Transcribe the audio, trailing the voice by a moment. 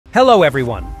Hello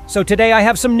everyone. So today I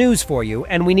have some news for you,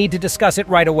 and we need to discuss it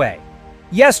right away.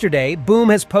 Yesterday, Boom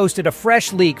has posted a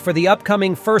fresh leak for the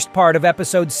upcoming first part of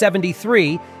episode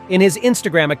 73 in his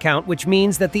Instagram account, which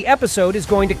means that the episode is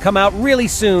going to come out really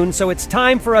soon, so it's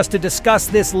time for us to discuss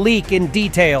this leak in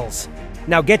details.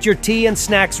 Now get your tea and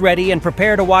snacks ready and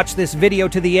prepare to watch this video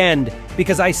to the end,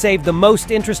 because I saved the most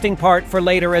interesting part for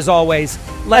later as always.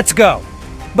 Let's go!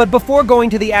 But before going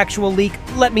to the actual leak,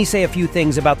 let me say a few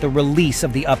things about the release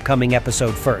of the upcoming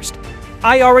episode first.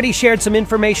 I already shared some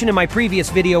information in my previous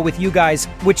video with you guys,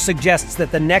 which suggests that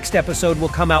the next episode will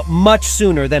come out much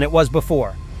sooner than it was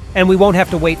before. And we won't have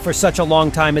to wait for such a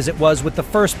long time as it was with the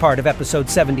first part of episode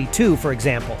 72, for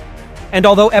example. And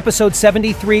although episode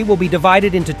 73 will be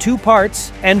divided into 2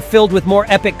 parts and filled with more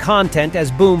epic content,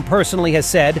 as Boom personally has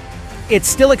said, it's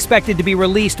still expected to be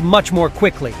released much more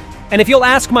quickly. And if you'll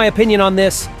ask my opinion on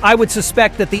this, I would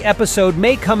suspect that the episode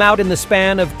may come out in the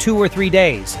span of 2 or 3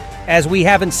 days, as we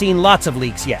haven't seen lots of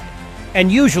leaks yet.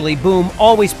 And usually, Boom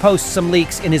always posts some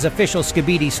leaks in his official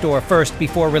Skibidi store first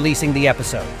before releasing the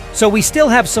episode. So we still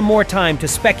have some more time to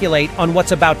speculate on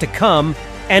what's about to come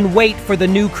and wait for the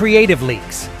new creative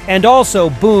leaks. And also,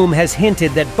 Boom has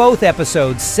hinted that both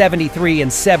episodes 73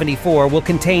 and 74 will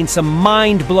contain some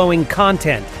mind-blowing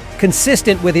content,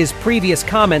 consistent with his previous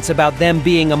comments about them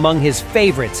being among his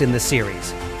favorites in the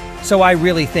series. So I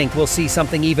really think we'll see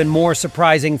something even more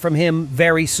surprising from him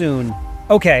very soon.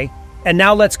 Okay, and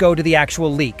now let's go to the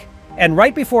actual leak. And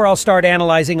right before I'll start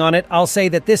analyzing on it, I'll say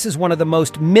that this is one of the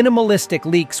most minimalistic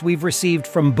leaks we've received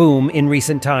from Boom in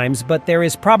recent times, but there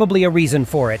is probably a reason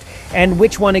for it. And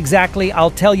which one exactly, I'll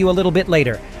tell you a little bit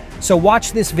later. So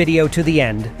watch this video to the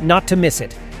end, not to miss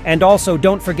it. And also,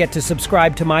 don't forget to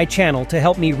subscribe to my channel to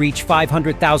help me reach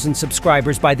 500,000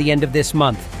 subscribers by the end of this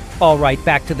month. Alright,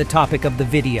 back to the topic of the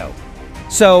video.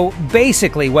 So,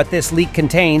 basically what this leak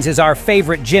contains is our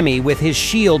favorite Jimmy with his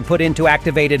shield put into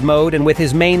activated mode and with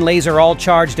his main laser all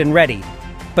charged and ready.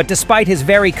 But despite his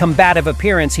very combative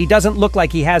appearance, he doesn't look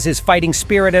like he has his fighting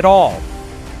spirit at all.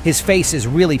 His face is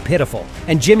really pitiful,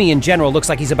 and Jimmy in general looks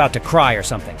like he's about to cry or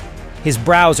something. His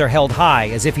brows are held high,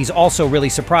 as if he's also really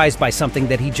surprised by something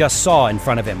that he just saw in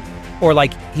front of him, or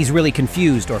like he's really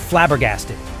confused or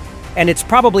flabbergasted. And it's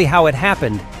probably how it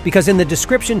happened, because in the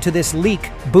description to this leak,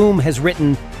 Boom has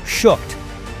written, "shooked."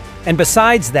 And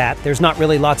besides that, there's not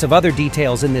really lots of other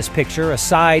details in this picture,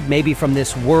 aside maybe from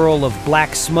this whirl of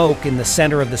black smoke in the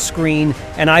center of the screen,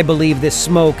 and I believe this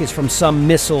smoke is from some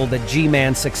missile that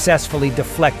G-Man successfully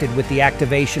deflected with the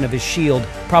activation of his shield,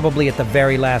 probably at the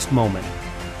very last moment.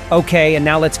 Okay, and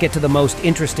now let's get to the most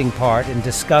interesting part and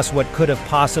discuss what could have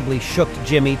possibly shooked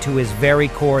Jimmy to his very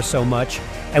core so much,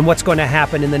 and what's going to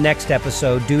happen in the next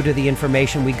episode due to the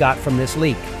information we got from this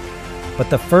leak. But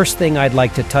the first thing I'd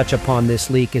like to touch upon this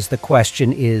leak is the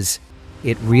question, is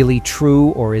it really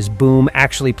true, or is Boom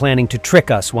actually planning to trick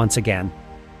us once again?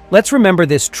 Let's remember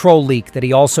this troll leak that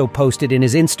he also posted in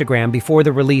his Instagram before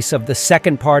the release of the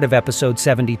second part of episode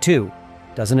 72.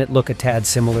 Doesn't it look a tad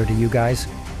similar to you guys?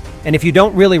 And if you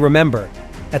don't really remember,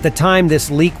 at the time this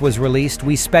leak was released,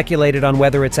 we speculated on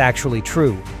whether it's actually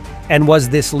true. And was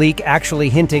this leak actually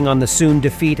hinting on the soon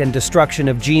defeat and destruction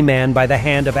of G-Man by the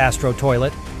hand of ASTRO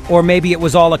Toilet? Or maybe it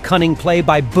was all a cunning play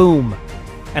by Boom.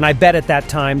 And I bet at that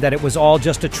time that it was all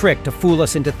just a trick to fool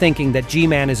us into thinking that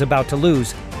G-Man is about to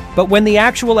lose. But when the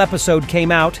actual episode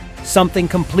came out, something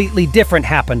completely different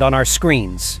happened on our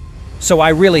screens. So I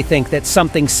really think that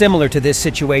something similar to this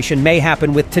situation may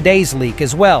happen with today's leak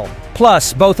as well.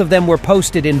 Plus, both of them were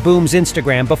posted in Boom's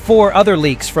Instagram before other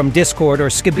leaks from Discord or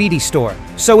Skibidi store.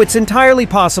 So it's entirely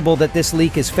possible that this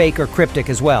leak is fake or cryptic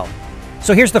as well.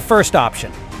 So here's the first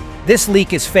option. This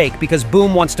leak is fake because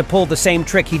Boom wants to pull the same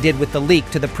trick he did with the leak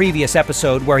to the previous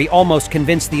episode, where he almost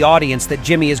convinced the audience that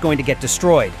Jimmy is going to get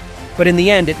destroyed. But in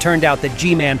the end, it turned out that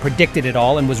G-Man predicted it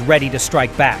all and was ready to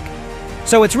strike back.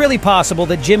 So it's really possible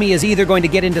that Jimmy is either going to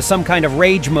get into some kind of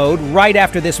rage mode right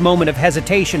after this moment of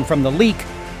hesitation from the leak,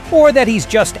 or that he's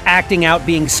just acting out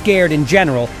being scared in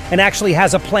general and actually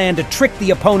has a plan to trick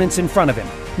the opponents in front of him.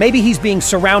 Maybe he's being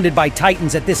surrounded by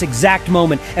Titans at this exact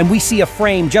moment, and we see a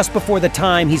frame just before the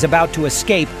time he's about to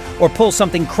escape or pull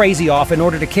something crazy off in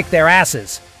order to kick their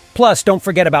asses. Plus, don't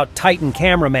forget about Titan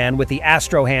Cameraman with the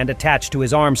Astro hand attached to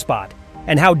his arm spot,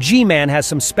 and how G-Man has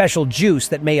some special juice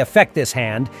that may affect this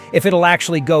hand if it'll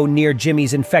actually go near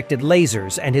Jimmy's infected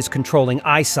lasers and his controlling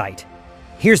eyesight.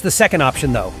 Here's the second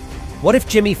option though. What if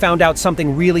Jimmy found out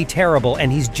something really terrible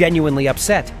and he's genuinely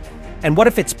upset? And what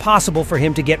if it's possible for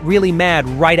him to get really mad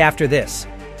right after this?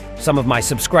 Some of my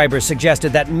subscribers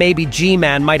suggested that maybe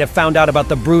G-Man might have found out about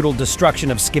the brutal destruction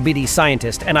of Skibidi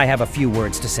Scientist, and I have a few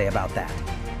words to say about that.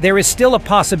 There is still a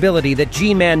possibility that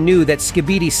G-Man knew that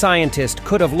Skibidi Scientist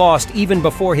could have lost even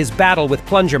before his battle with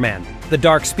Plunger Man, the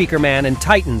Dark Speaker Man, and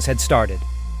Titans had started.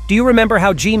 Do you remember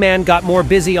how G-Man got more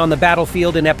busy on the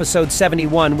battlefield in episode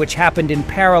 71, which happened in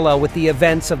parallel with the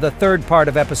events of the third part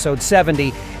of episode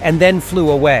 70, and then flew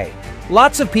away?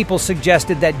 Lots of people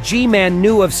suggested that G-Man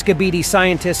knew of Skibidi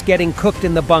Scientist getting cooked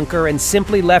in the bunker and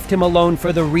simply left him alone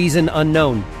for the reason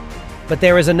unknown. But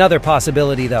there is another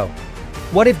possibility, though.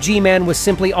 What if G-Man was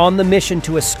simply on the mission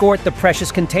to escort the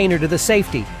precious container to the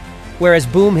safety, whereas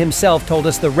Boom himself told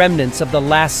us the remnants of the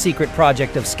last secret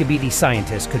project of Skibidi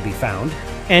Scientist could be found?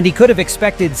 And he could have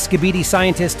expected Skibidi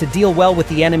Scientist to deal well with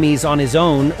the enemies on his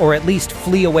own, or at least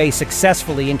flee away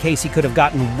successfully in case he could have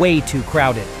gotten way too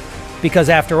crowded. Because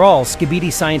after all,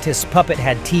 Skibidi Scientist's puppet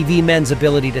had TV Man's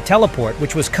ability to teleport,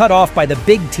 which was cut off by the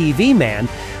big TV Man,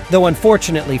 though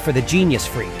unfortunately for the Genius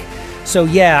Freak. So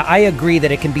yeah, I agree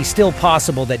that it can be still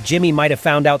possible that Jimmy might have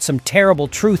found out some terrible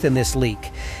truth in this leak,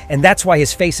 and that's why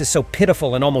his face is so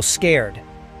pitiful and almost scared.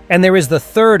 And there is the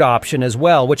third option as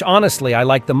well, which honestly I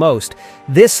like the most.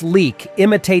 This leak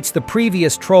imitates the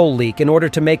previous troll leak in order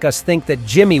to make us think that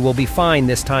Jimmy will be fine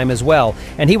this time as well,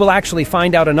 and he will actually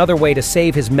find out another way to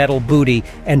save his metal booty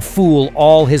and fool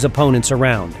all his opponents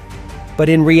around. But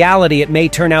in reality, it may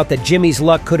turn out that Jimmy's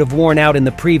luck could have worn out in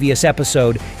the previous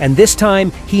episode, and this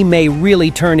time, he may really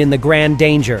turn in the grand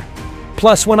danger.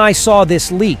 Plus, when I saw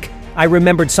this leak, I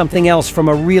remembered something else from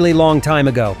a really long time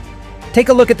ago. Take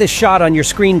a look at this shot on your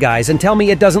screen, guys, and tell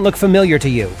me it doesn't look familiar to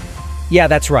you. Yeah,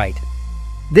 that's right.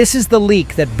 This is the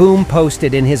leak that Boom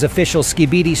posted in his official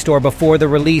Skibidi store before the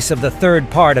release of the third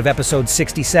part of episode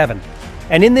 67.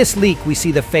 And in this leak, we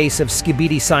see the face of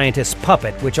Skibidi Scientist's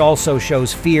puppet, which also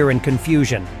shows fear and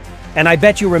confusion. And I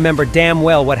bet you remember damn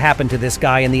well what happened to this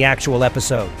guy in the actual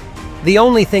episode. The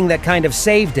only thing that kind of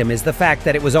saved him is the fact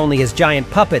that it was only his giant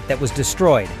puppet that was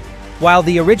destroyed, while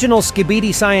the original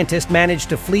Skibidi Scientist managed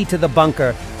to flee to the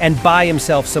bunker and buy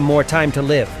himself some more time to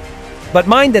live. But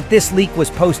mind that this leak was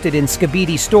posted in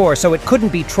Skibidi's store, so it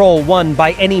couldn't be Troll 1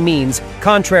 by any means,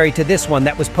 contrary to this one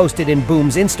that was posted in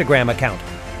Boom's Instagram account.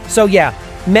 So yeah,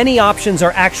 many options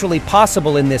are actually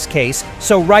possible in this case,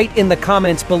 so write in the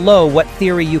comments below what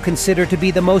theory you consider to be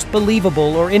the most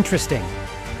believable or interesting.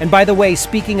 And by the way,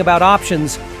 speaking about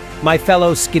options, my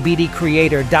fellow Skibidi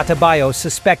creator Databayo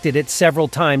suspected it several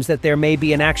times that there may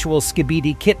be an actual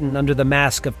Skibidi kitten under the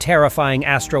mask of terrifying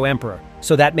Astro Emperor,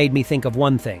 so that made me think of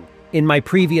one thing. In my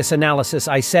previous analysis,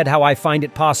 I said how I find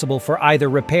it possible for either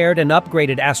repaired and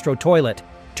upgraded ASTRO Toilet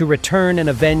to return and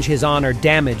avenge his honor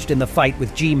damaged in the fight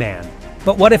with G-Man.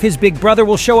 But what if his big brother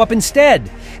will show up instead?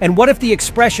 And what if the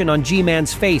expression on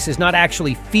G-Man's face is not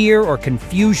actually fear or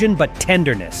confusion, but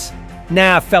tenderness?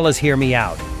 Nah, fellas, hear me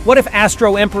out. What if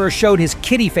Astro Emperor showed his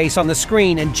kitty face on the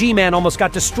screen and G-Man almost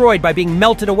got destroyed by being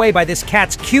melted away by this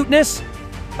cat's cuteness?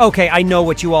 Okay, I know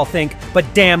what you all think, but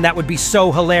damn, that would be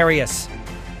so hilarious.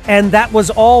 And that was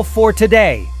all for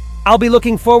today. I'll be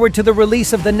looking forward to the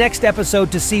release of the next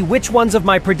episode to see which ones of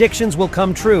my predictions will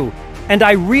come true, and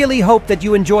I really hope that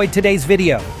you enjoyed today's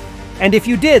video. And if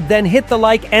you did, then hit the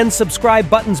like and subscribe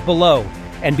buttons below,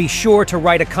 and be sure to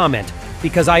write a comment,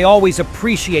 because I always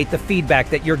appreciate the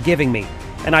feedback that you're giving me,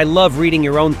 and I love reading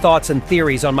your own thoughts and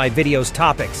theories on my videos'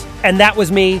 topics. And that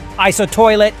was me,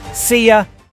 ISOTOILET. See ya!